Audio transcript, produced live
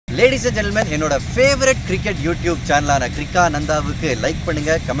Ladies and gentlemen, என்னோட favourite cricket YouTube சேனலான கிரிக்கானந்தாவுக்கு like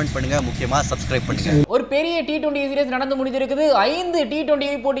பண்ணுங்க, comment பண்ணுங்க, முக்கியமா சப்ஸ்கிரைப் பண்ணுங்க. ஒரு பெரிய T20 சீரிஸ் நடந்து முடிஞ்சிருக்குது. 5 T20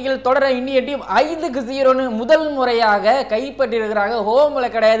 போட்டிகள் தொடர இந்திய டீம் 5-0 முதல் முறையாக கைப்பற்றியிருக்கிறாங்க. ஹோம்ல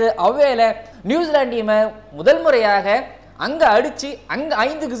கிடையாது, அவேல நியூசிலாந்து டீமை முதல் முறையாக அங்க அடிச்சு அங்க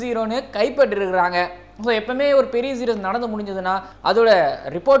 5-0 கைப்பற்றியிருக்கிறாங்க. ஸோ எப்பவுமே ஒரு பெரிய சீரிஸ் நடந்து முடிஞ்சதுன்னா அதோட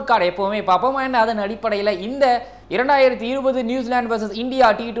ரிப்போர்ட் கார்டு எப்பவுமே பார்ப்போம். அண்ட் அதன் அடிப்படையில் இந்த 2020 New Zealand versus India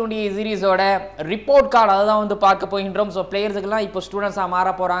T20 சீரிஸோட report card அதை தான் வந்து பார்க்க போகின்றோம். ஸோ பிளேயர்ஸுக்கெல்லாம் இப்போ ஸ்டூடெண்ட்ஸாக மாற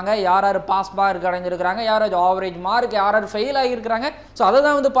போகிறாங்க. யார் யார் பாஸ் மார்க் அடைஞ்சிருக்கிறாங்க, யார் யார் ஆவரேஜ் மார்க், யார் யார் ஃபெயில் ஆகியிருக்கிறாங்க. ஸோ அதை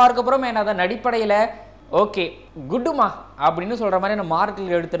தான் வந்து பார்க்க போகிறோம். அண்ட் அதன் அடிப்படையில் ஓகே குட்டுமா அப்படின்னு சொல்கிற மாதிரி நம்ம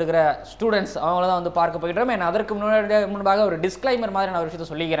மார்க்கில் எடுத்துருக்கிற ஸ்டூடெண்ட்ஸ் அவங்கள தான் வந்து பார்க்க போயிட்டோம். அண்ட் அதற்கு முன்பாக ஒரு டிஸ்க்ளைமர் மாதிரி நான் ஒரு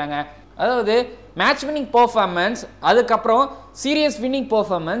விஷயத்தை சொல்லிக்கிறாங்க. அதாவது மேட்ச் வின்னிங் பெர்ஃபார்மன்ஸ், அதுக்கப்புறம் சீரியஸ் வின்னிங்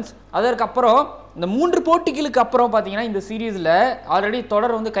பெர்ஃபார்மன்ஸ், அதற்கப்புறம் இந்த 3 போட்டிகளுக்கு அப்புறம் பார்த்தீங்கன்னா இந்த சீரீஸில் ஆல்ரெடி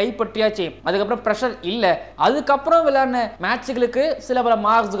தொடர் வந்து கைப்பற்றியாச்சு, அதுக்கப்புறம் ப்ரெஷர் இல்லை, அதுக்கப்புறம் விளையாடின மேட்சுகளுக்கு சில பல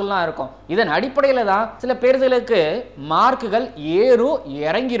மார்க்ஸ்கள்லாம் இருக்கும். இதன் அடிப்படையில் தான் சில பேர்களுக்கு மார்க்குகள் ஏறும்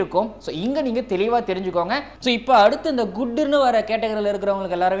இறங்கியிருக்கும். ஸோ இங்கே நீங்கள் தெளிவாக தெரிஞ்சுக்கோங்க. ஸோ இப்போ அடுத்து இந்த குட்டுன்னு வர கேட்டகரியில்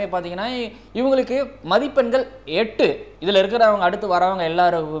இருக்கிறவங்களுக்கு எல்லாருமே பார்த்தீங்கன்னா இவங்களுக்கு மதிப்பெண்கள் 8, இதில் இருக்கிறவங்க அடுத்து வரவங்க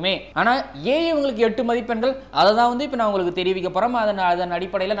எல்லாருக்குமே. ஆனால் ஏன் இவங்களுக்கு 8 மதிப்பெண்கள் அதை தான் வந்து இப்போ நான் உங்களுக்கு தெரிவிக்க போகிறோம். அதன்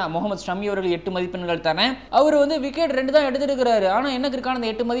அடிப்படையில் நான் முகமது ஷமி அவர்கள் 8 மதிப்பெண்கள் தரேன். அவர் வந்து விக்கெட் 2 தான் எடுத்துருக்கிறாரு. ஆனால் என்ன இருக்கான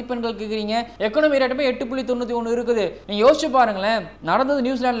 8 மதிப்பெண்கள் கேட்குறீங்க? எக்கனாமி ரேட்டுமே 8.91 இருக்குது. நீங்கள் யோசிச்சு பாருங்களேன். நடந்தது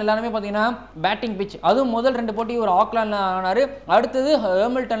நியூசிலாந்து எல்லாருமே பார்த்தீங்கன்னா பேட்டிங் பிச், அதுவும் முதல் 2 போட்டி ஒரு ஆக்லாண்டில் ஆனார், அடுத்தது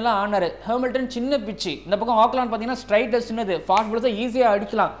ஹேமில்டனில் ஆனார். ஹேமில்டன் சின்ன பிச்சு, இந்த பக்கம் ஆக்லாந்து பார்த்தீங்கன்னா ஸ்ட்ரைட்டர் சின்னது, ஃபாஸ்ட் பால்ஸை ஈஸியாக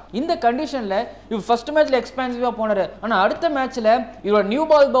அடிக்கலாம். இந்த கண்டிஷனில் இவர் ஃபர்ஸ்ட் மேட்ச்ல எக்ஸ்பான்சிவாக போனார். ஆனால் அடுத்த மேட்ச்ல இவரோட நியூ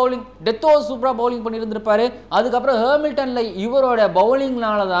பால் பவுலிங் டெத்தோ சூப்பரா பவுலிங் பண்ணியிருந்திருப்பாரு. அதுக்கப்புறம் ஹேமில்டன்ல இவரோட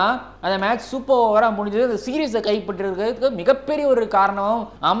பவுலிங்னால தான் அந்த மேட்ச் சூப்பர் ஓவராக முடிஞ்சது. அந்த சீரீஸை கைப்பற்றிருக்கிறதுக்கு மிகப்பெரிய ஒரு காரணமும்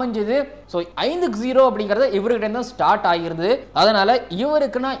அமைஞ்சது. ஸோ 5-0 அப்படிங்கிறது இவர்கிட்ட தான் ஸ்டார்ட் ஆகிருது. அதனால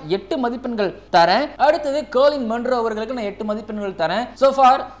இவருக்கு நான் 8 மதிப்பெண்கள் தரேன். அடுத்தது கர்லின் மன்ரோ அவர்களுக்கு நான் 8 மதிப்பெண்கள் தரேன். ஸோ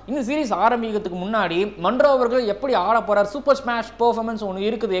ஃபார் இந்த சீரீஸ் ஆரம்பிக்கிறதுக்கு முன்னாடி மன்ரோ அவர்கள் எப்படி ஆட போறார், சூப்பர் ஸ்மாஷ் பெர்ஃபார்மன்ஸ் ஒன்று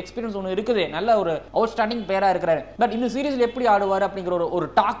இருக்குது, எக்ஸ்பீரியன்ஸ் ஒன்று இருக்குது, நல்ல ஒரு அவுட் ஸ்டாண்டிங் பிளேயரா இருக்கிறாரு. பட் இந்த சீரீஸ்ல எப்படி ஆடுவார் அப்படிங்கிற ஒரு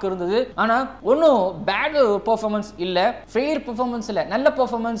டாக் இருந்தது. ஆனா ஒன்றும் பேட் பெர்ஃபார்மன்ஸ் இல்லை, ஃபெயிலியர் பெர்ஃபார்மன்ஸ் இல்லை, நல்ல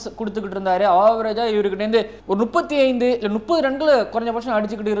பெர்ஃபார்மன்ஸ் கொடுத்துக்கிட்டு இருந்தாரு. ஆவரேஜா இவர்கிட்ட இருந்து ஒரு 35 இல்லை 30 ரன்கள் குறைஞ்சபட்சம்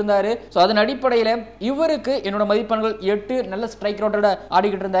அடிச்சுக்கிட்டு இருந்தாரு. ஸோ அதன் அடிப்படையில் இவருக்கு என்னோட மதிப்பெண்கள் 8. நல்ல ஸ்ட்ரைக் ரேட்டோட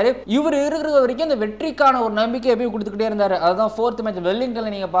ஆடிக்கிட்டு இருந்தாரு. இவர் இருக்கிற வரைக்கும் இந்த வெற்றிக்கான ஒரு நம்பிக்கை எப்பயும் கொடுத்துக்கிட்டே இருந்தாரு. அதுதான் 4th மேட்ச்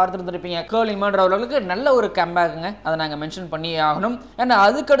வெல்லிங்டன்ல நீங்க பார்த்துருந்துருப்பீங்க. கர்லின் மன்ரோ அவர்களுக்கு நல்ல ஒரு கம்பேக்குங்க, அதை நாங்க மென்ஷன் பண்ணி ஆகணும். ஏன்னா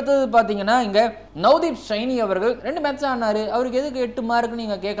அதுக்கு அடுத்தது பாத்தீங்கன்னா இங்க நவ்தீப் சைனி அவர்கள் 2 மேட்ச் ஆனாரு. அவருக்கு எதுக்கு 8 மார்க்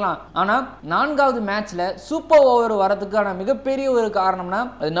நீங்க கேட்கலாம். ஆனா 4வது மேட்ச்ல சூப்பர் ஓவர் வரதுக்கான மிகப்பெரிய ஒரு காரணம்னா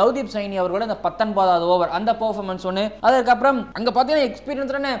அது நவ்தீப் சைனி அவர்களோட அந்த 19வது ஓவர் அந்த பெர்ஃபார்மன்ஸ் ஒன்று. அதுக்கப்புறம் அங்க பாத்தீங்கன்னா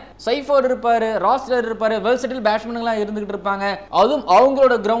எக்ஸ்பீரியன்ஸ்டான சைஃபோர்ட் இருப்பாரு, ராஸ்லர் இருப்பாரு, வெல் செட்டில் பேட்ஸ்மேன்லாம் இருந்துகிட்டு இருப்பாங்க. அதுவும்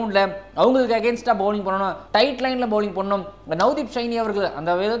அவங்களோட கிரவுண்ட்ல அவங்களுக்கு அகைன்ஸ்டா பவுலிங் பண்ணணும், டைட் லைன்ல பவுலிங் பண்ணணும். நவ்தீப் சைனி அவர்கள்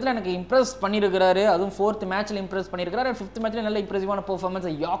அந்த விதத்தில் எனக்கு இம்ப்ரெஸ் பண்ணியிருக்கிறாரு. அதுவும் 4th மேட்ச்ல இம்ப்ரெஸ் பண்ணியிருக்கிறாரு. 5th மேட்ச்ல நல்ல இம்ப்ரெசிவான பெர்ஃபார்மன்ஸ்,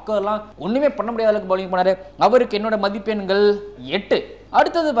 யாக்கர்லாம் ஒண்ணுமே பண்ண முடியாத அளவுக்கு பவுலிங் பண்ணாரு. அவருக்கு என்னோட மதிப்பெண்கள் 8.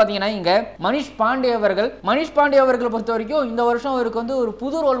 அடுத்தது பாத்தீங்கன்னா இங்க மனிஷ் பாண்டே அவர்களை பொறுத்த வரைக்கும் இந்த வருஷம் அவருக்கு வந்து ஒரு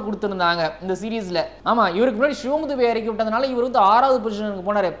புது ரோல் கொடுத்திருந்தாங்க இந்த சீரீஸ்ல. ஆமா, இவருக்கு முன்னாடி சிவமுதுவை இறக்கி விட்டதுனால இவர் வந்து 6வது பொசிஷனுக்கு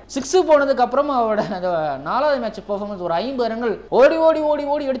போனாரு. 6 போனதுக்கு அப்புறம் அவரோட 4வது மேட்ச் பெர்ஃபார்மன்ஸ் ஒரு 50 ரன்கள் ஓடி ஓடி ஓடி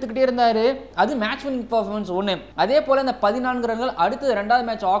ஓடி எடுத்துக்கிட்டே இருந்தாரு. அது மேட்ச் வின்னிங் பெர்ஃபார்மன்ஸ் ஒன்று. அதே போல இந்த 14 ரன்கள் அடுத்து 2வது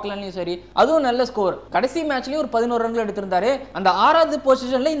மேட்ச் ஆக்லாண்ட்லயும் சரி, அதுவும் நல்ல ஸ்கோர். கடைசி மேட்ச்லயும் ஒரு 11 ரன்கள் எடுத்திருந்தாரு. அந்த 6வது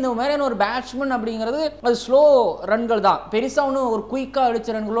பொசிஷன்ல இந்த மாதிரியான ஒரு பேட்ஸ்மேன் அப்படிங்கிறது அது ஸ்லோ ரன்கள் தான், பெருசா ஒன்றும் ஒரு குயிக்கா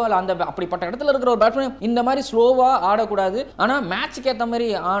அடிச்ச ரன்களோ அல்ல. அந்த அப்படிப்பட்ட இடத்துல இருக்கிற ஒரு பேட்ஸ்மேன் இந்த மாதிரி ஸ்லோவா ஆடக்கூடாது. ஆனா மேட்ச்க்கு ஏற்ற மாதிரி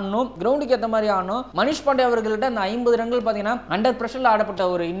ஆடணும், கிரவுண்டுக்கு ஏற்ற மாதிரி ஆடணும். மனிஷ் பாண்டே அவர்கள்ட்ட அந்த 50 ரன்கள் பாத்தீங்கன்னா அண்டர் பிரஷர்ல ஆடப்பட்ட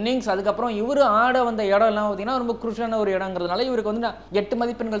ஒரு இன்னிங்ஸ். அதுக்கப்புறம் இவரு ஆட வந்த இடம் எல்லாம் பாத்தீங்கன்னா ரொம்ப குருஷான ஒரு இடங்கிறதுனால இவருக்கு வந்து 8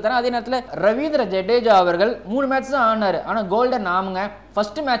 மதிப்பெண்கள் தரேன். அதே நேரத்தில் ரவீந்திர ஜடேஜா அவர்கள் 3 மேட்ச் தான் ஆனாரு. ஆனா கோல்டன் நாமுங்க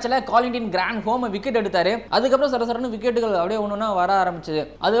ஃபர்ஸ்ட் மேட்ச்ல காலிண்டின் கிராண்ட் ஹோம் விக்கெட் எடுத்தாரு. அதுக்கப்புறம் சரசரன்னு விக்கெட்டுகள் அப்படியே ஒண்ணுனா வர ஆரம்பிச்சது.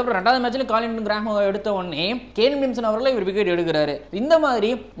 அதுக்கப்புறம் 2வது மேட்ச்ல காலிண்டின் கிராண்ட் ஹோம் எடுத்த உடனே கேன் வில்லியம்சன் அவர்கள் இவர் விக்கெட் எடுக்கிறாரு. இந்த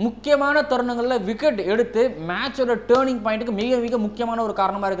மாதிரி முக்கியமான தருணங்கள்ல விக்கெட் எடுத்து மேட்சோட டேர்னிங் பாயிண்ட்க்கு மிக மிக முக்கியமான ஒரு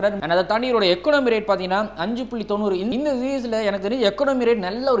காரணமா இருக்கிறார். அதை தாண்டி இவரோட எக்கனாமி ரேட் பாத்தீங்கன்னா 5.90. இந்த சீரீஸ்ல எனக்கு தெரிஞ்ச எக்கனாமி ரேட்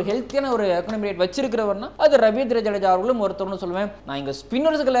நல்ல ஒரு ஹெல்த்தியான ஒரு எக்கனாமி ரேட் வச்சிருக்கிறவர்னா அது ரவீந்திர ஜடேஜா அவர்களும் ஒருத்தர்னு சொல்லுவேன். நான் இங்க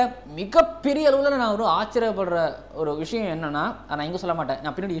ஸ்பின்னர்ஸ்களை மிகப்பெரிய அளவில் நான் ஒரு ஆச்சரியப்படுற ஒரு விஷயம் என்னன்னா, நான் இங்க சொல்ல மாட்டேன்,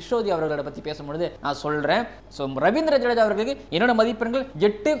 நான் பின்னாடி யசோதி அவர்களை பத்தி பேசும்பொழுது நான் சொல்றேன். ஸோ ரவீந்திர ஜடேஜா அவர்களுக்கு என்னோட மதிப்பெண்கள்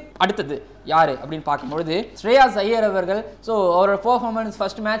 8. அடுத்தது யாரு அப்படின்னு பார்க்கும்பொழுது ஸ்ரேயாஸ் ஐயர் அவர்கள். ஸோ அவரோட பெர்ஃபார்மன்ஸ்.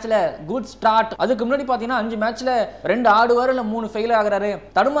 ஃபர்ஸ்ட் மேட்ச்ல குட் ஸ்டார்ட். அதுக்கு முன்னாடி பாத்தீங்கன்னா 5 மேட்ச்ல 2 ஆடுவார் இல்ல 3 ஃபெயில் ஆகுறாரு.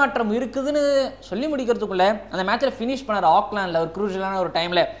 தடுமாற்றம் இருக்குதுன்னு சொல்லி முடிக்கிறதுக்குள்ள அந்த மேட்ச்ல ஃபினிஷ் பண்ணாரு ஆக்லாண்ட்ல ஒரு குரூஷியலான ஒரு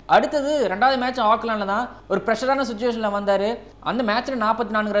டைம்ல. அடுத்தது ரெண்டாவது மேட்ச் ஆக்லாண்ட்ல தான் ஒரு பிரஷரான சிச்சுவேஷன்ல வந்தாரு. அந்த மேட்ச்ல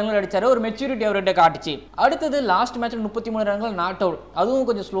 44 ரன்கள் அடிச்சாரு. ஒரு மெச்சூரிட்டி அவர்கிட்ட காட்டுச்சு. அடுத்தது லாஸ்ட் மேட்ச்ல 33 ரன்கள் நாட் அவுட். அதுவும்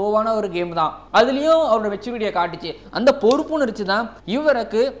கொஞ்சம் ஸ்லோவான ஒரு கேம் தான். அதுலயும் அவரோட மெச்சூரிட்டியை காட்டுச்சு. அந்த பொறுப்புணர்ச்சி தான்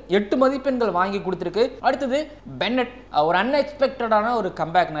இவருக்கு 8 மதிப்பெண்கள் வாங்கி கொடுத்திருக்கு. அடுத்தது பென்னட் ஒரு அன்எக்ஸ்பெக்டடான ஒரு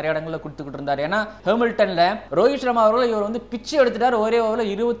கம்பேக் நிறைய இடங்கள்ல கொடுத்துக்கிட்டு இருந்தார். ஏன்னா ஹாமில்டன்ல ரோஹித் சர்மா அவர்கள் இவர் வந்து பிச்சு எடுத்துட்டார். ஒரே ஓவர்ல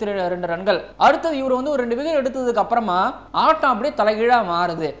 22 ரன்கள். அடுத்தது இவர் வந்து ஒரு 2 விக்கெட் எடுத்ததுக்கு அப்புறமா ஆட்டம் அப்படியே தலைகீழா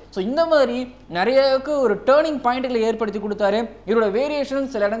மாறுது. ஸோ இந்த மாதிரி நிறையக்கு ஒரு டேர்னிங் பாயிண்ட்களை ஏற்படுத்தி கொடுத்தாரு. இவரோட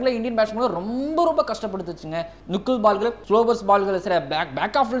வேரியேஷன் சில இடங்களில் இந்தியன் பேட்ஸ்மேன் ரொம்ப கஷ்டப்படுத்துச்சுங்க. நுக்கிள் பால்கள், ஸ்லோபர்ஸ் பால்கள், சில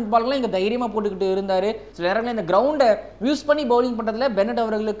பேக் ஆஃப் லென்த் பால்கள் இங்க தைரியமா போட்டுக்கிட்டு இருந்தாரு. சில இடங்களில் இந்த கிரவுண்டை யூஸ் பண்ணி பவுலிங் பண்றதுல பென்னட்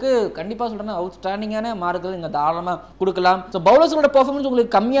அவர்களுக்கு கண்டிப்பா சொல்றேன் அவுட்ஸ்டாண்டிங்கான மார்க்குகள் இங்க தாராளமா கொடுக்கலாம். ஸோ பவுலர்ஸோட பெர்ஃபார்மன்ஸ்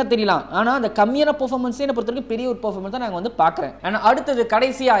உங்களுக்கு கம்மியா தெரியலாம். ஆனா அந்த கம்மியான பெர்ஃபார்மன்ஸே என்ன பொறுத்தவரைக்கும் பெரிய ஒரு பெர்ஃபார்மன்ஸ் தான் நாங்க வந்து பாக்குறேன். அடுத்தது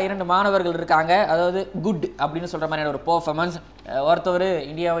கடைசியா 2 மாணவர்கள் இருக்காங்க. அதாவது குட் அப்படின்னு சொல்ற மாதிரியான ஒரு பெர்ஃபார்மன்ஸ். ஒருத்தவர்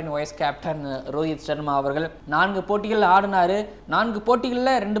இந்தியாவின் வைஸ் கேப்டன் ரோஹித் சர்மா அவர்கள் 4 போட்டிகள் ஆடினாரு. 4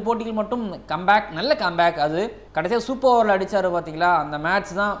 போட்டிகளில் 2 போட்டிகள் மட்டும் கம்பேக், நல்ல கம்பேக். அது கடைசியாக சூப்பர் ஓவரில் அடிச்சாரு பார்த்தீங்களா, அந்த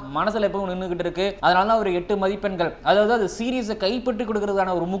மேட்ச் தான் மனசில் எப்பவும் நின்றுகிட்டு இருக்கு. அதனால தான் ஒரு 8 மதிப்பெண்கள். அதாவது அது சீரீஸை கைப்பற்றி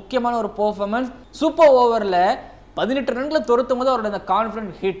கொடுக்கறதுக்கான ஒரு முக்கியமான ஒரு பெர்ஃபார்மன்ஸ். சூப்பர் ஓவரில் 18 ரன்களை துரத்தும் போது அவரோட அந்த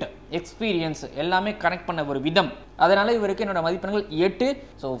கான்ஃபிடன்ட் ஹிட், எக்ஸ்பீரியன்ஸ் எல்லாமே கனெக்ட் பண்ண ஒரு விதம். அதனால இவருக்கு என்னோட மதிப்பெண்கள் 8.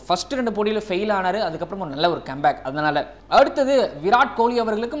 ஸோ ஃபர்ஸ்ட் 2 போட்டியில் ஃபெயில் ஆனாரு. அதுக்கப்புறம் ஒரு நல்ல ஒரு கம்பேக். அதனால அடுத்தது விராட் கோலி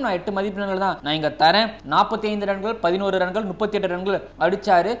அவர்களுக்கும் நான் 8 மதிப்பெண்கள் தான் நான் இங்க தரேன். 45 ரன்கள், 11 ரன்கள், 38 ரன்கள்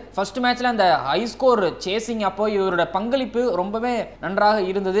அடிச்சாரு. ஃபர்ஸ்ட் மேட்ச்ல அந்த ஹை ஸ்கோர் சேசிங் அப்போ இவரோட பங்களிப்பு ரொம்பவே நன்றாக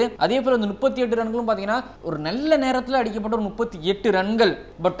இருந்தது. அதே போல இந்த 38 ரன்களும் பாத்தீங்கன்னா ஒரு நல்ல நேரத்தில் அடிக்கப்பட்ட ஒரு 38 ரன்கள்.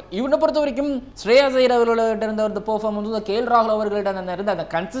 பட் இவனை பொறுத்த வரைக்கும் ஸ்ரேயாஸ் ஐயர் அவர்களோட இருந்த ஒரு பெர்ஃபார்மன்ஸ், கேஎல் ராகுல் அவர்களிடம் இருந்த அந்த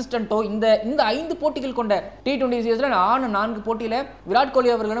கன்சிஸ்டன்ட்டோ, இந்த 5 போட்டிகள் கொண்ட T20 ஆன 4 போட்டியில விராட் கோலி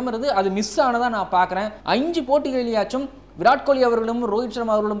அவர்களிடம் இருந்து அது மிஸ் ஆனதா நான் பார்க்கிறேன். 5 போட்டிகளிலாச்சும் விராட் கோலி அவர்களும் ரோஹித்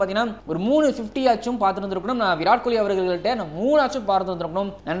சர்மா அவர்களும் பார்த்தீங்கன்னா ஒரு 350 ஆச்சும் பார்த்துருந்துருக்கணும். நான் விராட் கோலி அவர்கள்ட்ட நான் 3 ஆச்சும் பார்த்துருந்துருக்கணும்.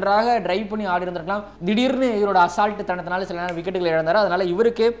 நன்றாக டிரைவ் பண்ணி ஆடி இருந்திருக்கலாம். திடீர்னு இவரோட அசால்ட் தனத்தினால சில நேரம் விக்கெட்டுகள் இழந்தார். அதனால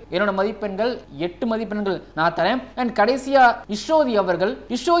இவருக்கு என்னோட மதிப்பெண்கள் 8 மதிப்பெண்கள் நான் தரேன். அண்ட் கடைசியா இஷோதி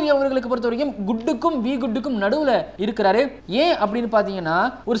அவர்களுக்கு பொறுத்த வரைக்கும் குட்டுக்கும் வி குட்டுக்கும் நடுவில் இருக்கிறாரு. ஏன் அப்படின்னு பார்த்தீங்கன்னா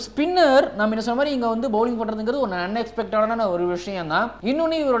ஒரு ஸ்பின்னர் நம்ம என்ன சொன்ன மாதிரி இங்க வந்து பவுலிங் பண்றதுங்கிறது ஒரு அன்எக்ஸ்பெக்டடான ஒரு விஷயம் தான்.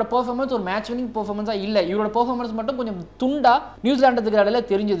 இன்னொன்று இவரோட பெர்ஃபார்மன்ஸ் ஒரு மேட்ச் வினிங் பெர்ஃபார்மன்ஸா இல்லை. இவரோட பெர்ஃபார்மன்ஸ் மட்டும் கொஞ்சம் துண்டா நியூசிலாந்துக்கு இடையில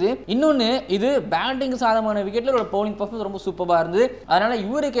தெரிஞ்சது. இன்னொன்னு இது பேட்டிங் சாதமான விக்கெட்ல ஒரு பவுலிங் பெர்ஃபார்மன்ஸ் ரொம்ப சூப்பரா இருந்தது. அதனால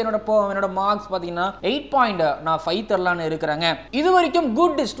இவருக்கு என்னோட மார்க்ஸ் பாத்தீங்கன்னா 8.5 தரலான்னு இருக்கிறாங்க. இது வரைக்கும்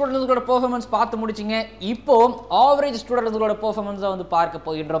குட் ஸ்டூடெண்ட்ஸோட பெர்ஃபார்மன்ஸ் பார்த்து முடிச்சிங்க. இப்போ ஆவரேஜ் ஸ்டூடெண்ட்ஸோட பெர்ஃபார்மன்ஸ் வந்து பார்க்க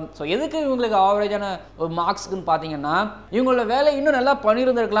போகின்றோம். ஸோ எதுக்கு இவங்களுக்கு ஆவரேஜான ஒரு மார்க்ஸ்க்குன்னு பார்த்தீங்கன்னா இவங்களோட வேலை இன்னும் நல்லா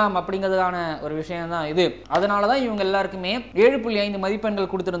பண்ணியிருந்திருக்கலாம் அப்படிங்கிறதுக்கான ஒரு விஷயம் தான் இது. அதனால தான் இவங்க எல்லாருக்குமே 7.5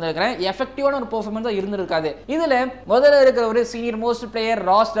 மதிப்பெண்கள் கொடுத்துருந்துருக்கிறேன். எஃபெக்டிவான ஒரு பெர்ஃபார்மன்ஸா இருந்திருக்காது. இதுல முதல்ல இருக்கிற ஒரு சீனியர் மோஸ்ட் பிளேயர்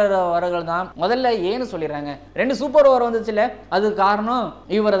ராஸ்டர் அவர்கள் தான். முதல்ல ஏன்னு சொல்லிடுறாங்க, 2 சூப்பர் ஓவர் வந்துச்சுல, அது காரணம்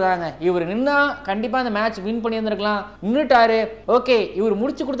இவர் தாங்க. இவர் நின்னா கண்டிப்பா இந்த மேட்ச் வின் பண்ணி இருந்திருக்கலாம். நின்னுட்டாரு, ஓகே இவர்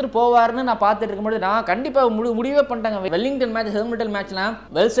முடிச்சு கொடுத்துட்டு போவாருன்னு நான் பார்த்துட்டு இருக்கும்போது நான் கண்டிப்பா முடிவே பண்ணிட்டாங்க. Wellington match, ஹெர்மில்டன் மேட்ச்லாம்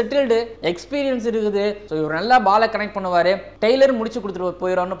well settled, experience இருக்குது. ஸோ இவர் நல்லா பாலை கனெக்ட் பண்ணுவாரு. டெய்லர் முடிச்சு கொடுத்துட்டு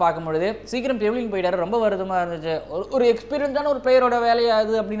போயிடும்னு பார்க்கும்போது சீக்கிரம் டெவிலிங் போயிட்டாரு. ரொம்ப வருத்தமா இருந்துச்சு. ஒரு எக்ஸ்பீரியன்ஸான ஒரு பிளேயரோட வேலையா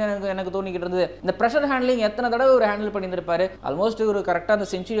அது அப்படின்னு எனக்கு தோணிக்கிட்டு இருந்தது. இந்த பிரஷர் ஹேண்ட்லிங் எத்தனை தடவை ஒரு ஹேண்டில் பண்ணியிருப்பாரு. ஆல்மோஸ்ட் ஒரு கரெக்டாக அந்த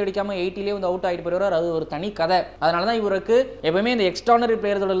செஞ்சுரி அடிக்காம 80லேயே வந்து அவுட் ஆகிட்டு போயிடுவார். அது ஒரு தனி கதை. அதனால தான் இவருக்கு எப்பவுமே இந்த எக்ஸ்ட்ரானரி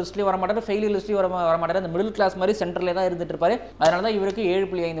பிளேயர்ஸோட லிஸ்ட்லேயும் வர மாட்டார், ஃபெயிலியர் லிஸ்ட்லேயும் வர மாட்டார். அந்த மிடில் கிளாஸ் மாதிரி சென்டர்ல தான் இருந்துட்டு இருப்பாரு. அதனால தான் இவருக்கு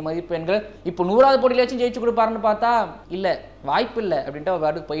 7.5 மதிப்பெண்கள். இப்போ 100வது போட்டியிலாச்சும் ஜெயிச்சு கொடுப்பாருன்னு பார்த்தா இல்லை, வாய்ப்பு இல்லை அப்படின்ட்டு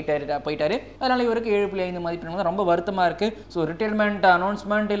அவர் போயிட்டாரு. அதனால இவருக்கு 7.5 மதிப்பெண்கள் ரொம்ப வருத்தமா இருக்கு. ஸோ ரிட்டையர்மெண்ட்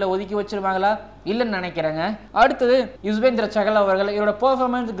அனௌன்ஸ்மெண்ட் இல்லை ஒதுக்கி வச்சிருவாங்களா இல்லைன்னு நினைக்கிறேங்க. அடுத்தது யுஸ்வேந்திர சகல் அவர்கள். இவரோட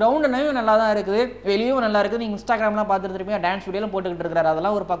பெர்ஃபார்மன்ஸ் கிரவுண்ட்லையும் நல்லா தான் இருக்குது, வெளியும் நல்லா இருக்குது. நீங்கள் இன்ஸ்டாகிராம்லாம் பார்த்துட்டு இருப்பீங்க, டான்ஸ் வீடியோலாம் போட்டுக்கிட்டு இருக்கிறாரு.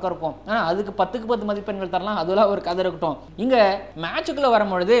 அதெல்லாம் ஒரு பக்கம் இருக்கும். ஆனால் அதுக்கு 10க்கு 10 மதிப்பெண்கள் தரலாம், அதெல்லாம் ஒரு கதை இருக்கட்டும். இங்க மேட்சுக்குள்ள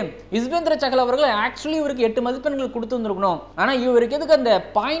வரும்பொழுது யுஸ்வேந்திர சகல் அவர்கள் ஆக்சுவலி இவருக்கு 8 மதிப்பெண்கள் கொடுத்து வந்துருக்கணும். ஆனால் இவருக்கு எதுக்கு அந்த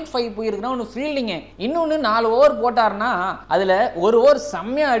 0.5 போயிருக்குன்னா ஒன்று ஃபீல்டிங்கு, இன்னொன்று 4 ஓவர் போட்டாருன்னா அதுல ஒரு ஓவர்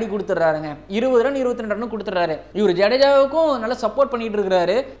செம்மையா அடி கொடுத்துறாருங்க. 20 ரன் 22 ரன் கொடுத்துறாரு. இவர் ஜடேஜாவுக்கும் நல்லா சப்போர்ட் பண்ணிட்டு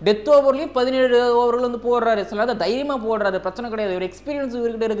இருக்காரு. டெத் ஓவர்லயும் 17 ஓவர்கள் வந்து போடுறாரு. சில தைரியமா போடுறாரு, பிரச்சனை கிடையாது. இவர் எக்ஸ்பீரியன்ஸ்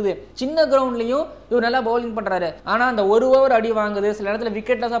இவர்கிட்ட இருக்குது. சின்ன கிரவுண்ட்லயும் இவர் நல்லா பவுலிங் பண்றாரு. ஆனா அந்த ஒரு ஓவர் அடி வாங்குது, சில இடத்துல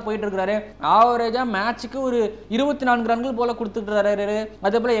விக்கெட்லெஸ்ஸா போயிட்டு இருக்காரு. ஆவரேஜா மேட்சுக்கு ஒரு 24 ரன்கள் போல கொடுத்துட்டு.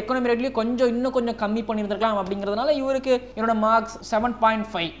 அதே போல எக்கனாமி ரேட்லயும் இன்னும் கொஞ்சம் கம்மி பண்ணியிருந்திருக்கலாம். அப்படிங்கிறதுனால இவருக்கு என்னோட மார்க்ஸ்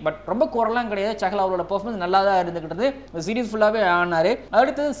 7.5. பட் ரொம்ப குறலாம் கிடையாது. சகல் அவரோட பெர்ஃபார்மன்ஸ் நல்லா தான் இருந்துகிட்டது. சீரிஸ் 80s ஃபுல்லாவே ஆனாரு.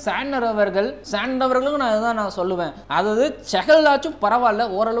 அடுத்து சாண்டர் அவர்களும் நான் சொல்லுவேன், அதாவது செஹலாச்சும் பரவாயில்ல,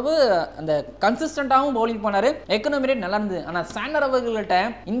 ஓரளவு அந்த கன்சிஸ்டன்டாவும் பவுலிங் பண்ணாரு, எக்கனாமி ரேட் நல்லா இருந்தது. ஆனா சாண்டர் அவர்கள்ட்ட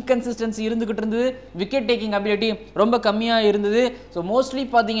இன்கன்சிஸ்டன்சி இருந்துகிட்டு இருந்தது, விக்கெட் டேக்கிங் அபிலிட்டி ரொம்ப கம்மியா இருந்தது. ஸோ மோஸ்ட்லி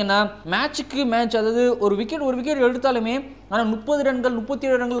பாத்தீங்கன்னா மேட்சுக்கு மேட்ச், அதாவது ஒரு விக்கெட் எடுத்தாலுமே ஆனால் 30 ரன்கள்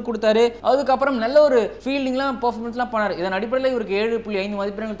 37 ரன்கள் கொடுத்தாரு. அதுக்கப்புறம் நல்ல ஒரு ஃபீல்டிங்லாம் பெர்ஃபார்மன்ஸ்லாம் பண்ணார். இதன் அடிப்படையில் இவருக்கு 7.5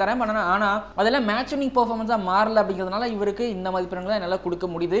 மதிப்பெண்கள் தரேன் பண்ணார். ஆனால் அதெல்லாம் மேட்ச் வின்னிங் பெர்ஃபார்மன்ஸாக மாறல அப்படிங்கிறதுனால இவருக்கு இந்த மதிப்பெண்கள் தான் நல்லா கொடுக்க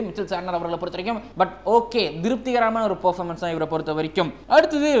முடியுது மிச்சல் சாண்டர் அவர்களை பொறுத்த வரைக்கும். பட் ஓகே, திருப்திகரமான ஒரு பெர்ஃபார்மன்ஸ் தான் இவரை பொறுத்த வரைக்கும்.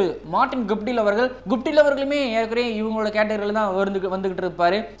 அடுத்தது மார்டின் குப்டில் அவர்களுமே ஏற்கனவே இவங்களோட கேட்டகரியில் தான் வந்துகிட்டு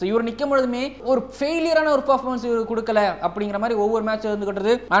இருப்பாரு. ஸோ இவர் நிற்கும் பொழுதுமே ஒரு ஃபெயிலியரான ஒரு பெர்ஃபார்மன்ஸ் இவர் கொடுக்கல அப்படிங்கிற மாதிரி ஒவ்வொரு மேட்ச்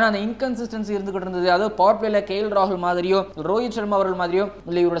இருந்துகிட்டு. ஆனால் அந்த இன்கன்சிஸ்டன்சி இருந்துகிட்டு இருந்தது. அதாவது பவர் பிளேல கேஎல் ராகுல் மாதிரியோ ரோஹித் சர்மா அவர்கள் மாதிரியோ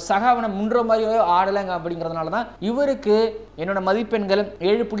இல்ல இவரோட சகாவன முன்ற மாதிரியோ ஆடலங்க அப்படிங்கிறதுனால தான் இவருக்கு என்னோட மதிப்பெண்கள்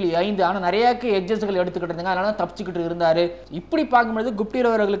 7.5. ஆனால் நிறையாக்கு எட்ஜஸ்கள் எடுத்துக்கிட்டு இருந்தாங்க, அதனால தப்பிச்சுக்கிட்டு இருந்தாரு. இப்படி பார்க்கும்போது குப்டில்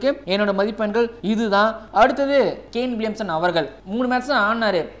அவர்களுக்கு என்னோட மதிப்பெண்கள் இதுதான். அடுத்தது கேன் வில்லியம்சன் அவர்கள் 3 மேட்ச் தான்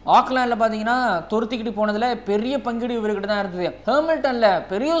ஆனாரு. ஆக்லாண்ட்ல பாத்தீங்கன்னா தொருத்திக்கிட்டு போனதுல பெரிய பங்கீடு இவர்கிட்ட தான் இருந்தது. ஹாமில்டன்ல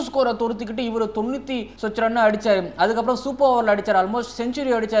பெரிய ஸ்கோரை தொருத்திக்கிட்டு இவர் 90 சொச்ச ரன் அடிச்சாரு. அதுக்கப்புறம் சூப்பர் ஓவர்ல அடிச்சாரு, ஆல்மோஸ்ட்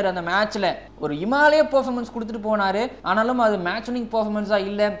செஞ்சுரி அடிச்சாரு. அந்த மேட்ச்ல ஒரு இமாலய பெர்ஃபார்மன்ஸ் கொடுத்துட்டு போனாரு. ஆனாலும் அது மேட்ச் வின்னிங் பெர்ஃபார்மன்ஸா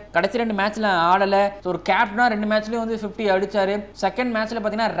இல்ல. கடைசி 2 மேட்ச்ல ஆடல. ஒரு கேப்டனா 2 மேட்ச்லயும் வந்து 50 அடிச்சாரு. செகண்ட் மேட்ச்ல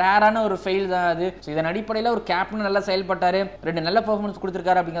பாத்தீங்கன்னா ரேரான ஒரு ஃபெயில் தான் அது. இதன் அடிப்படையில் ஒரு கேப்டன் நல்லா செயல்பட்டாரு, 2 நல்ல பெர்ஃபார்மன்ஸ்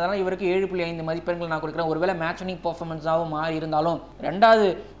கொடுத்திருக்காரு. அப்படிங்கிறதால இவருக்கு 7.5 மதிப்பெண்கள் நான் கொடுக்குறேன். ஒருவேளை மேட்ச் வின்னிங் பெர்ஃபார்மன்ஸாகவும் மாறி இருந்தாலும்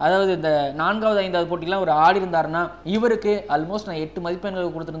அதாவது இந்த 4வது 5வது போட்டிலாம் ஒரு ஆடி இருந்தாருன்னா இவருக்கு ஆல்மோஸ்ட் நான் 8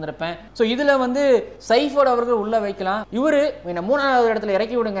 மதிப்பெண்கள் கொடுத்துருந்திருப்பேன். ஸோ இதுல வந்து சைஃபோர்ட் அவர்கள் உள்ள வைக்கலாம். இவரு 3வது இடத்துல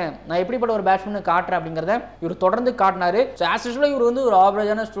இறக்கி விடுங்க, நான் எப்படிப்பட்ட ஒரு பேட்ஸ்மேன் காட்டுறேன் அப்படிங்கிறத இவர் தொடர்ந்து காட்டினாரு. இவர் வந்து ஒரு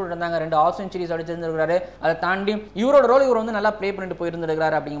ஆவரேஜான ஸ்டூடெண்ட் இருந்தாங்க, 2 ஆஃப் செஞ்சுரிஸ் அடிச்சிருந்திருக்காரு. அதை தாண்டி இவரோட ரோல் இவர் வந்து நல்லா ப்ளே பண்ணிட்டு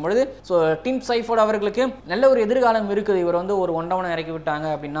போயிருந்திருக்காரு. அப்படிங்கும்போது ஸோ டீம் சைஃபோர்ட் அவர்களுக்கு நல்ல ஒரு எதிர்காலம் இருக்குது. இவர் வந்து ஒரு 1-1 இறக்கி விட்டாங்க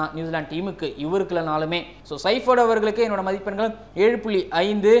அப்படின்னா நியூசிலாந்து டீமுக்கு இவருக்குலனாலுமே. ஸோ சைஃபோர்ட் அவர்களுக்கு என்னோட மதிப்பெண்கள்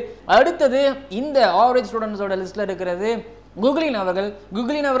 7.5. அடுத்தது இந்த ஆவரேஜ் ஸ்டூடெண்ட்ஸோட லிஸ்ட்ல இருக்கிறது குக்லின்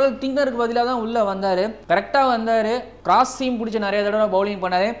அவர்கள் திங்கருக்கு பதிலாக தான் உள்ள வந்தாரு. கரெக்டா வந்தாரு, கிராஸ் சீம் பிடிச்ச நிறைய தடவை பவுலிங்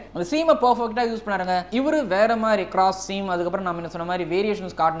பண்ணாரு. அந்த சீமை பர்ஃபெக்டா யூஸ் பண்ணாருங்க. இவரு வேற மாதிரி கிராஸ் சீம், அதுக்கப்புறம் நம்ம என்ன சொன்ன மாதிரி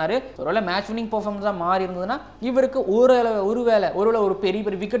வேரியேஷன்ஸ் காட்டினாரு. ஒருவேளை மேட்ச் வின்னிங் பெர்ஃபார்மன்ஸா மாறி இருந்ததுன்னா இவருக்கு ஒருவேளை ஒரு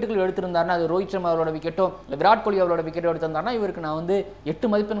பெரிய விக்கெட்டுகள் எடுத்திருந்தாருன்னா, அது ரோஹித் சர்மா அவரோட விக்கெட்டோ இல்லை விராட் கோலி அவரோட விக்கெட்டோ எடுத்திருந்தாருன்னா இவருக்கு நான் வந்து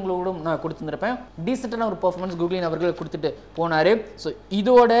 8 மதிப்பெண்களோடு நான் கொடுத்துருப்பேன். டீசென்டான ஒரு பெர்ஃபார்மன்ஸ் குக்லின் அவர்கள் கொடுத்துட்டு போனாரு. ஸோ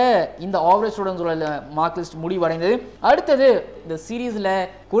இதோட இந்த ஆவரேஜ் ஸ்டூடெண்ட்ஸோட மார்க் லிஸ்ட் முடிவடைந்தது. அடுத்தது இந்த சீரீஸ்ல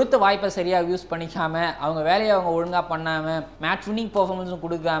கொடுத்த வாய்ப்பை சரியாக யூஸ் பண்ணிக்காம, அவங்க வேலையை அவங்க ஒழுங்காக பண்ணாமல், மேட்ச் வின்னிங் பெர்ஃபார்மன்ஸும்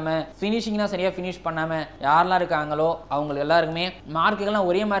கொடுக்காம, ஃபினிஷிங்லாம் சரியாக ஃபினிஷ் பண்ணாமல் யாரெல்லாம் இருக்காங்களோ அவங்களுக்கு எல்லாருக்குமே மார்க்குகள்லாம்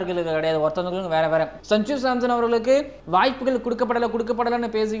ஒரே மார்க்குகள் கிடையாது, ஒருத்தவங்களுக்கும் வேற வேற. சஞ்சு சாம்சன் அவர்களுக்கு வாய்ப்புகள் கொடுக்கப்படலன்னு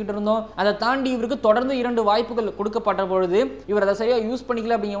பேசிக்கிட்டு இருந்தோம். அதை தாண்டி இவருக்கு தொடர்ந்து 2 வாய்ப்புகள் கொடுக்கப்பட்ட பொழுது இவர் அதை சரியாக யூஸ்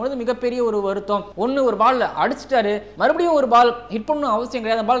பண்ணிக்கல அப்படிங்கும்போது மிகப்பெரிய ஒரு வருத்தம். ஒரு பால் அடிச்சிட்டாரு, மறுபடியும் ஒரு பால் ஹிட் பண்ணணும் அவசியம்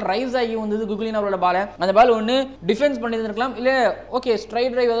கிடையாது. அந்த பால் ரைஸ் ஆகி வந்தது குக்லின் அவரோட பால். அந்த பால் ஒன்று டிஃபென்ஸ் பண்ணியிருந்திருக்கலாம், இல்லை ஓகே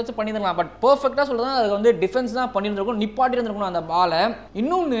ஸ்ட்ரைட் டிரைவ் ஏதாச்சும் பண்ணியிருக்கலாம். பட் பர்ஃபெக்டாக சொல்றதா அது வந்து டிஃபென்ஸ் தான் பண்ணியிருந்திருக்கும், நிப்பாட்டி இருந்திருக்கணும் அந்த பாலை.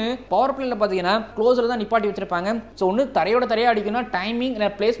 இன்னொன்று பவர் பிளேல பார்த்தீங்கன்னா க்ளோஸில் தான் நிப்பாட்டி வச்சிருப்பாங்க. ஸோ ஒன்று தரையா அடிக்கணும், டைமிங் இல்லை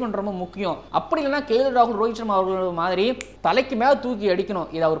பிளேஸ்மெண்ட் ரொம்ப முக்கியம். அப்படி இல்லைன்னா கேஎல் ராகுல் ரோஹித் சர்மா அவர்கள் மாதிரி தலைக்கு மேலே தூக்கி அடிக்கணும்.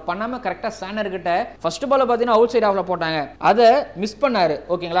 இதை அவர் பண்ணாமல் கரெக்டாக சாண்டர் கிட்ட ஃபர்ஸ்ட் பால் பார்த்தீங்கன்னா அவுட் சைட் ஆஃப்ல போட்டாங்க, அதை மிஸ் பண்ணாரு.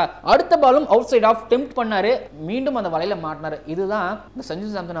 ஓகேங்களா, அடுத்த பாலும் அவுட் சைட் ஆஃப் டெம்ப்ட் பண்ணாரு, மீண்டும் அந்த வலையில மாட்டினாரு. இதுதான் இந்த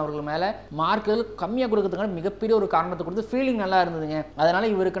சஞ்சு சாம்சன் அவர்கள் மேல மார்க்குகள் கம்மியாக கொடுக்கறதுக்கான மிகப்பெரிய ஒரு காரணத்தை கொடுத்து ஃபீலிங் நல்லா இருந்ததுங்க. அதனால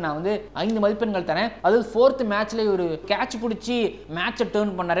இவருக்கு நான் வந்து 5 மதிப்பெண்கள் தரேன். அது 4th மேட்ச்ல ஒரு கேட்ச் பிடிச்சி மேட்சை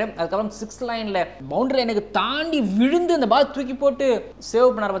டர்ன் பண்ணாரு. அதுக்கப்புறம் 6th லைன்ல பவுண்டரி எனக்கு தாண்டி விழுந்து அந்த பால் தூக்கி போட்டு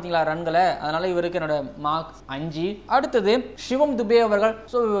சேவ் பண்ணாரு பாத்தீங்களா ரன்களை. அதனால இவருக்கு என்னோட மார்க்ஸ் 5. அடுத்தது சிவம் துபே அவர்கள்.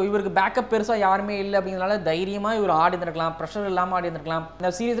 ஸோ இவருக்கு பேக்கப் பெருசா யாருமே இல்லை அப்படிங்கிறதுனால தைரியமா இவர் ஆடி இருந்திருக்கலாம், ப்ரெஷர் இல்லாம ஆடி இருந்திருக்கலாம்.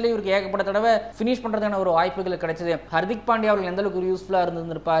 இந்த சீரீஸ்ல இவருக்கு ஏகப்பட்ட தடவை ஃபினிஷ் பண்றதுக்கான ஒரு வாய்ப்புகள் கிடைச்சது. ஹர்திக் பாண்டியா அவர்கள் எந்த அளவுக்கு யூஸ்ஃபுல்லா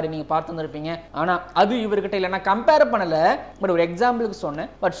இருந்திருப்பாரு நீங்க பார்த்துருப்பீங்க. ஆனா அது இவர்கிட்ட இல்லை. நான் கம்பேர் பண்ணல, பட் ஒரு எக்ஸாம்பிளுக்கு சொன்னேன்.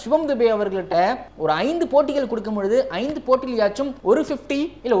 பட் சிவம் துபே அவர்கள்ட்ட ஒரு 5 போட்டிகள் கொடுக்கும் பொழுது 5 போட்டியிலாச்சும் ஒரு 50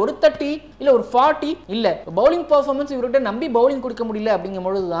 இல்ல ஒரு 30 இல்ல ஒரு 40 இல்ல பவுலிங் பெர்ஃபார்மன்ஸ் இவர்கிட்ட நம்பி பவுலிங் கொடுக்க முடியல அப்படிங்கும்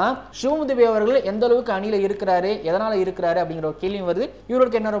பொழுதுதான் சிவம் துபே அவர்கள் எந்த அளவுக்கு அணியில இருக்கிறாரு, எதனால இருக்கிறாரு அப்படிங்கிற ஒரு கேள்வி வருது.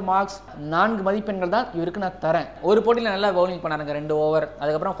 இவருக்கு என்ன மார்க்ஸ் 4 மதிப்பெண்கள் தான் இவருக்கு நான் தரேன். ஒரு போட்டியில நல்லா பவுலிங் பண்ணாருங்க 2 ஓவர்.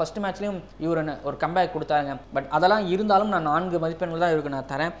 அதுக்கப்புறம் ஃபர்ஸ்ட் மேட்ச்லயும் இவர் ஒரு கம்பேக் கொடுத்தாருங்க. பட் அதெல்லாம் இருந்தாலும் நான் 4 மதிப்பெண்கள் தான் இவருக்கு நான்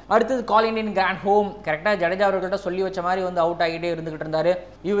தரேன். அடுத்தது கால் இண்டியன் கிராண்ட் ஹோம். கரெக்டா ஜடேஜா அவர்கள்ட்ட சொல்லி வச்ச மாதிரி வந்து அவுட் ஆகிட்டே இருந்துகிட்டு இருந்தாரு.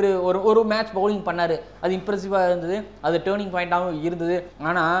 இவர் ஒரு மேட்ச் பவுலிங் பண்ணாரு, அது இம்ப்ரெசிவா இருந்தது, அது டேர்னிங் பாயிண்டாகவும் இருந்தது.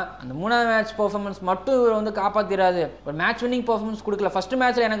 ஆனா அந்த 3வது மேட்ச் பெர்ஃபார்மன்ஸ் மட்டும் இவர் வந்து காப்பாத்திராது, ஒரு மேட்ச் வின்னிங் பெர்ஃபார்மன்ஸ் கொடுக்கல. ஃபர்ஸ்ட்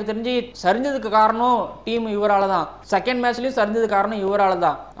மேட்ச்ல எனக்கு தெரிஞ்சு சரிஞ்சதுக்கு காரணம் டீம் இவரால தான், செகண்ட் மேட்ச்லயும் சரிஞ்சதுக்கு காரணம் இவரால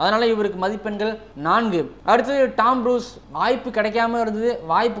தான். அதனால இவருக்கு மதிப்பெண்கள் 4. அடுத்து டாம் ப்ரூஸ் வாய்ப்பு கிடைக்காம இருந்தது,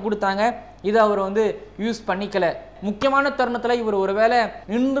 வாய்ப்பு கொடுத்தாங்க, இதை அவர் வந்து யூஸ் பண்ணிக்கல. முக்கியமான தருணத்தில் இவர் ஒருவேளை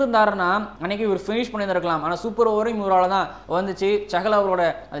நின்றுருந்தாருன்னா அன்னைக்கு இவர் ஃபினிஷ் பண்ணியிருந்திருக்கலாம். ஆனால் சூப்பர் ஓவரும் இவரால் தான் வந்துச்சு. சகல் அவரோட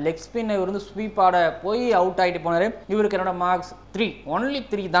லெக் ஸ்பின் இவர் வந்து ஸ்வீப் ஆட போய் அவுட் ஆகிட்டு போனார். இவருக்கு என்னோட மார்க்ஸ் 3, ஒன்லி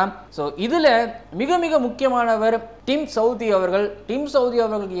 3 தான். ஸோ இதில் மிக மிக முக்கியமானவர் டிம் சவுதி அவர்கள். டிம் சவுதி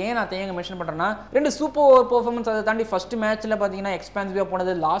அவர்களுக்கு ஏன் நான் தேங்க மென்ஷன் பண்ணுறேன்னா, 2 சூப்பர் ஓவர் பெர்ஃபார்மன்ஸ், அதை தாண்டி ஃபர்ஸ்ட் மேட்ச்சில் பார்த்தீங்கன்னா எக்ஸ்பான்சிவாக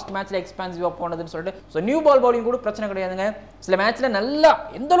போனது, லாஸ்ட் மேட்ச்சில் எக்ஸ்பான்சிவாக போனதுன்னு சொல்லிட்டு. ஸோ நியூ பால் பவுலிங் கூட பிரச்சனை கிடையாதுங்க. சில மேட்ச்சில் நல்லா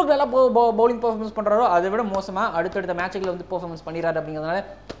எந்த அளவுக்கு நல்லா பவுலிங் பெர்ஃபார்மன்ஸ் பண்ணுறாரோ அதை விட மோசமாக அடுத்தடுத்த மேட்சுகளை வந்து பெர்ஃபார்மன்ஸ் பண்ணிடுறாரு. அப்படிங்கிறதுனால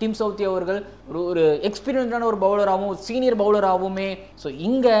டிம் சவுதி அவர்கள் ஒரு எக்ஸ்பீரியன்ஸான ஒரு பவுலராகவும் சீனியர் பவுலராகவுமே ஸோ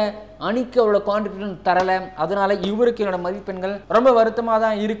இங்கே அணிக்கு அவரோட கான்ட்ரிபியூஷன் தரலை. அதனால இவருக்கு என்னோட மதிப்பெண்கள் ரொம்ப வருத்தமாக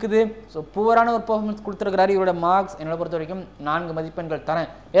தான் இருக்குது. ஸோ புவரான ஒரு பெர்ஃபார்மன்ஸ் கொடுத்துருக்கிறாரு. இவரோட மார்க்ஸ் என்னோட பொறுத்த வரைக்கும் 4 மதிப்பெண்கள்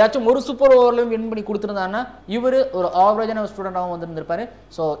தரேன். ஏதாச்சும் ஒரு சூப்பர் ஓவர்லையும் வின் பண்ணி கொடுத்துருந்தாங்கன்னா இவர் ஒரு ஆவரேஜான ஒரு ஸ்டூடெண்டாகவும் வந்திருந்திருப்பாரு.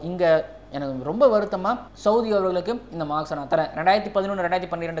 ஸோ இங்கே எனக்கு ரொம்ப வருத்தமாக சவுதி அவர்களுக்கு இந்த மார்க்ஸை நான் தரேன். 2011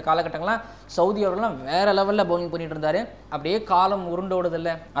 2012 காலகட்டங்கள்லாம் சவுதி அவர்கள்லாம் வேற லெவலில் பவுலிங் பண்ணிட்டு இருந்தாரு. அப்படியே காலம்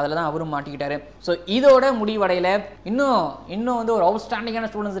உருண்டோடுதில்லை, அதில் தான் அவரும் மாட்டிக்கிட்டாரு. ஸோ இதோட முடிவடையில் இன்னும் வந்து ஒரு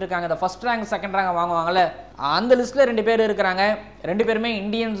அவுட்ஸ்டாண்டிங்கான ஸ்டூடெண்ட்ஸ் இருக்காங்க. இந்த ஃபர்ஸ்ட் ரேங்க் செகண்ட் ரேங்க் வாங்குவாங்கல்ல, அந்த லிஸ்ட்டில் 2 பேர் இருக்கிறாங்க. 2 பேருமே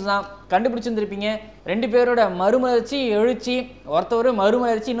இந்தியன்ஸ் தான். கண்டுபிடிச்சிருந்துருப்பீங்க. 2 பேரோட மறுமலர்ச்சி எழுச்சி, ஒருத்தவர்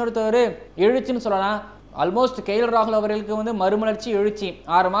மறுமலர்ச்சி, இன்னொருத்தவர் எழுச்சின்னு சொல்லலாம். ஆல்மோஸ்ட் கேஎல் ராகுல் அவர்களுக்கு வந்து மறுமலர்ச்சி எழுச்சி.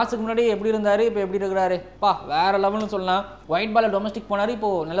 6 மாதத்துக்கு முன்னாடி எப்படி இருந்தாரு, இப்போ எப்படி இருக்கிறாரு, வேற லெவல்னு சொல்லலாம். ஒயிட் பால் டொமஸ்டிக் போனார், இப்போ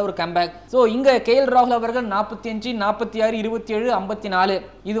நல்ல ஒரு கம்பேக். ஸோ இங்கே கேஎல் ராகுல் அவர்கள் 45, 46, 27, 54.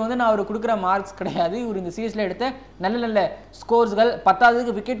 இது வந்து நான் அவர் கொடுக்குற மார்க்ஸ் கிடையாது. இவர் இந்த சீரீஸில் எடுத்த நல்ல ஸ்கோர்ஸ்கள்.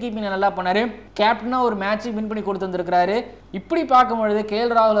 10வது விக்கெட் கீப்பிங் நல்லா பண்ணாரு. கேப்டனாக ஒரு மேட்ச் வின் பண்ணி கொடுத்துருக்கிறாரு. இப்படி பார்க்கும்பொழுது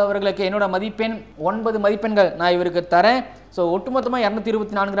கேஎல் ராகுல் அவர்களுக்கு என்னோட மதிப்பெண் 9 மதிப்பெண்கள் நான் இவருக்கு தரேன். ஸோ ஒட்டுமொத்தமாக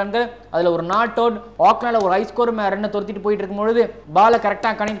 224 ரன்கள். அதில் ஒரு நாட் அவுட், ஆக்லாண்டில் ஒரு ஹை ஸ்கோர் ரன்னை துரத்திட்டு போயிட்டு இருக்கும்பொழுது பாலை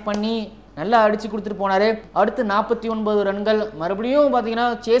கரெக்டாக கனெக்ட் பண்ணி நல்லா அடிச்சு கொடுத்துட்டு போனாரு. அடுத்து 49 ரன்கள், மறுபடியும் பார்த்தீங்கன்னா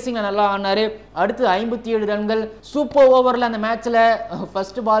சேசிங்கில் நல்லா ஆனாரு. அடுத்து 57 ரன்கள். சூப்பர் ஓவரில் அந்த மேட்ச்சில்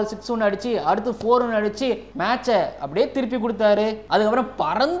ஃபர்ஸ்ட் பால் 6 ஒன்று அடிச்சு, அடுத்து 4 ஒன்று அடிச்சு மேட்சை அப்படியே திருப்பி கொடுத்தாரு. அதுக்கப்புறம்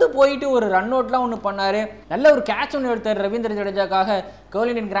பறந்து போயிட்டு ஒரு ரன் அவுட்லாம் ஒன்று பண்ணாரு. நல்ல ஒரு கேட்ச் ஒன்று எடுத்தார் ரவீந்திர ஜடேஜாக்காக.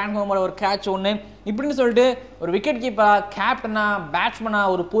 கோலின் கிராண்ட் ஹோமோட ஒரு கேட்ச் ஒன்று. இப்படின்னு சொல்லிட்டு ஒரு விக்கெட் கீப்பரா, கேப்டனா, பேட்ஸ்மேனா,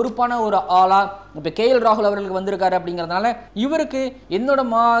 ஒரு பொறுப்பான ஒரு ஆளா இப்போ கேஎல் ராகுல் அவர்களுக்கு வந்திருக்காரு. அப்படிங்கிறதுனால இவருக்கு என்னோட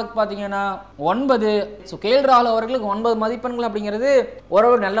மார்க் பார்த்தீங்கன்னா 9. ஸோ கேஎல் ராகுல் அவர்களுக்கு 9 மதிப்பெண்கள் அப்படிங்கிறது ஒரு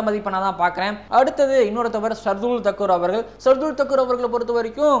நல்ல மதிப்பெண்ணாக தான் பார்க்குறேன். அடுத்தது இன்னொருத்தவர் ஷர்துல் தக்கூர் அவர்கள். ஷர்துல் தக்கூர் அவர்களை பொறுத்த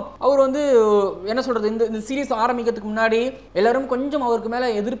வரைக்கும் அவர் வந்து என்ன சொல்றது, இந்த சீரீஸ் ஆரம்பிக்கிறதுக்கு முன்னாடி எல்லாரும் கொஞ்சம் அவருக்கு மேலே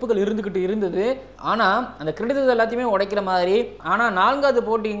எதிர்ப்புகள் இருந்துகிட்டு இருந்தது. ஆனால் அந்த கிரெடிட்ஸ் எல்லாத்தையுமே உடைக்கிற மாதிரி. ஆனால் 4வது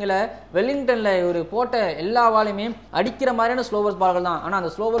போட்டிங்கில் வெலிங்டனில் இவர் போட்ட எல்லா பாலையுமே அடிக்கிற மாதிரியான ஸ்லோவர் பால்கள் தான். ஆனால்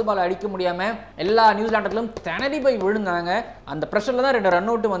அந்த ஸ்லோவர் பால் அடிக்க முடியாமல் எல்லா நியூசிலாண்டிலும் திணறி போய் விழுந்தாங்க. அந்த ப்ரெஷரில் தான் 2 ரன்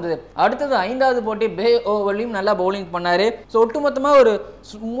அவுட் வந்தது. அடுத்தது 5வது போட்டி பே ஓவர்லையும் நல்லா பவுலிங் பண்ணாரு. ஸோ ஒட்டுமொத்தமாக ஒரு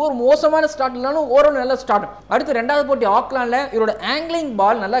மோசமான ஸ்டார்ட் இல்லைனாலும் ஓரளவு நல்ல ஸ்டார்ட். அடுத்து 2வது போட்டி ஆக்லாண்டில் இவரோட ஆங்கிலிங்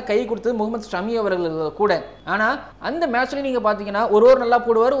பால் நல்லா கை கொடுத்தது முகமது ஷமி அவர்கள் கூட. ஆனால் அந்த மேட்ச்லையும் நீங்கள் பார்த்தீங்கன்னா ஒரு ஓவர் நல்லா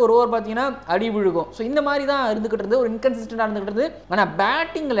போடுவார், ஒரு ஓவர் பார்த்தீங்கன்னா அடி விழுகும். ஸோ இந்த மாதிரி தான் இருந்துகிட்டு இருந்து, ஒரு இன்கன்சிஸ்டண்டாக இருந்துகிட்டு இருந்து. ஆனால்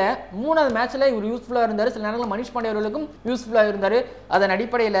பேட்டிங்கில் 3வது மேட்ச்சில் இவர் யூஸ்ஃபுல்லாக இருந்தார். சில நேரங்களில் மனிஷ் பாண்டே அவர்களுக்கும் யூஸ்ஃபுல்லாக இருந்தார். அதன்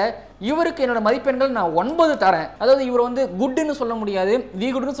அடிப்படையில் இவருக்கு என்னோட மதிப்பெண்கள் நான் 9 தரேன். அதாவது இவர் வந்து குட்னு சொல்ல முடியாது, வி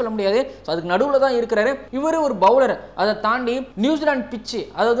குட்னு சொல்ல முடியாது. ஸோ அதுக்கு நடுவில் தான் இருக்கிறாரு. இவர் ஒரு பவுலர். அதை தாண்டி நியூசிலாந்து பிச்சு,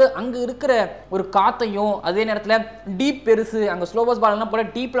 அதாவது அங்கே இருக்கிற ஒரு காத்தையும், அதே நேரத்தில் டீப் பெருசு, அங்கே ஸ்லோவர்ஸ் பால்லாம் போல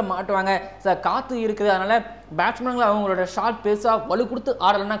டீப்பில் மாட்டுவாங்க. காற்று இருக்குது, அதனால பேட்ஸ்மேன்கள் அவங்களோட ஷார்ட் பெருசாக வலு கொடுத்து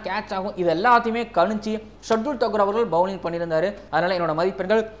ஆடலைன்னா கேட்ச் ஆகும். இது எல்லாத்தையுமே கணிச்சு ஷர்துல் தக்கூர் அவர்கள் பவுலிங் பண்ணியிருந்தாரு. அதனால் என்னோட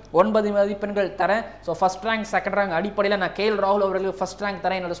மதிப்பெண்கள் 9 மதிப்பெண்கள் தரேன். So first rank second rank அடிப்படையில் நான் கேஎல் ராகுல் அவர்களுக்கு ஃபர்ஸ்ட் ரேங்க்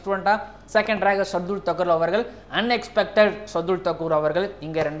தரேன் என்னோட ஸ்டூடெண்ட்டாக. செகண்ட் ரேங்க் ஷர்துல் தக்கூர் அவர்கள், அன்எக்ஸ்பெக்டட் ஷர்துல் தக்கூர் அவர்கள்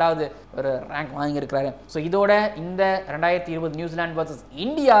இங்கே 2வது ஒரு ரேங்க் வாங்கியிருக்கிறாரு. ஸோ இதோட இந்த 2020 New Zealand versus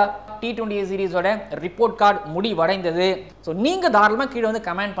India T20 சீரீஸோட report card முடிவடைந்தது. ஸோ நீங்கள் தாராளமாக கீழே வந்து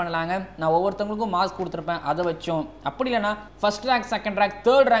கமெண்ட் பண்ணலாங்க. நான் ஒவ்வொருத்தவங்களுக்கும் மார்க்ஸ் கொடுத்துருப்பேன், அதை வச்சும். அப்படி இல்லைனா first rank second rank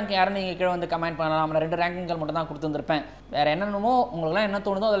third rank யாரும் நீங்கள் கீழே வந்து கமெண்ட் பண்ணலாம். 2 ரேங்கிங்கள் மட்டும் தான் கொடுத்துருப்பேன். வேறு என்னென்னமோ உங்களுக்குலாம் என்ன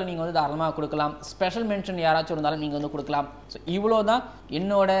தோணுதோ அதில் நீங்கள் வந்து தாராளமாக கொடுக்கலாம். ஸ்பெஷல் மென்ஷன் யாராச்சும் இருந்தாலும் நீங்கள் வந்து கொடுக்கலாம். ஸோ இவ்வளோ தான்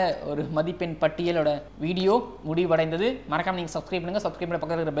என்னோட ஒரு மதிப்பெண் பட்டியலோட வீடியோ முடிவடைந்தது. மறக்காம நீங்கள் சப்ஸ்கிரைப் பண்ணுங்கள். சப்ஸ்கிரைப் பண்ண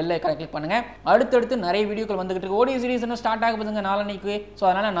பக்கத்தில் இருக்கிற பெல் ஐக்கானை கிளிக் பண்ணுங்கள். அடுத்தடுத்து நிறைய வீடியோக்கள் வந்துகிட்டு இருக்கு. ஓடி சீரிஸ் இன்னும் ஸ்டார்ட் ஆக போதுங்க நாளைக்கு. ஸோ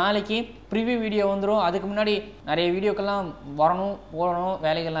அதனால் நாளைக்கு ப்ரிவியூ வீடியோ வந்துடும். அதுக்கு முன்னாடி நிறைய வீடியோக்கெல்லாம் வரணும், போகணும்,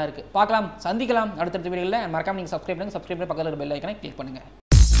 வேலைகள்லாம் இருக்குது. பார்க்கலாம், சந்திக்கலாம் அடுத்தடுத்த வீடியோவில். மறக்காம நீங்கள் சப்ஸ்கிரைப் பண்ணுங்கள். சப்ஸ்கிரைப் பண்ணி பக்கத்தில் இருக்கிற பெல் ஐக்கானை கிளிக் பண்ணுங்கள்.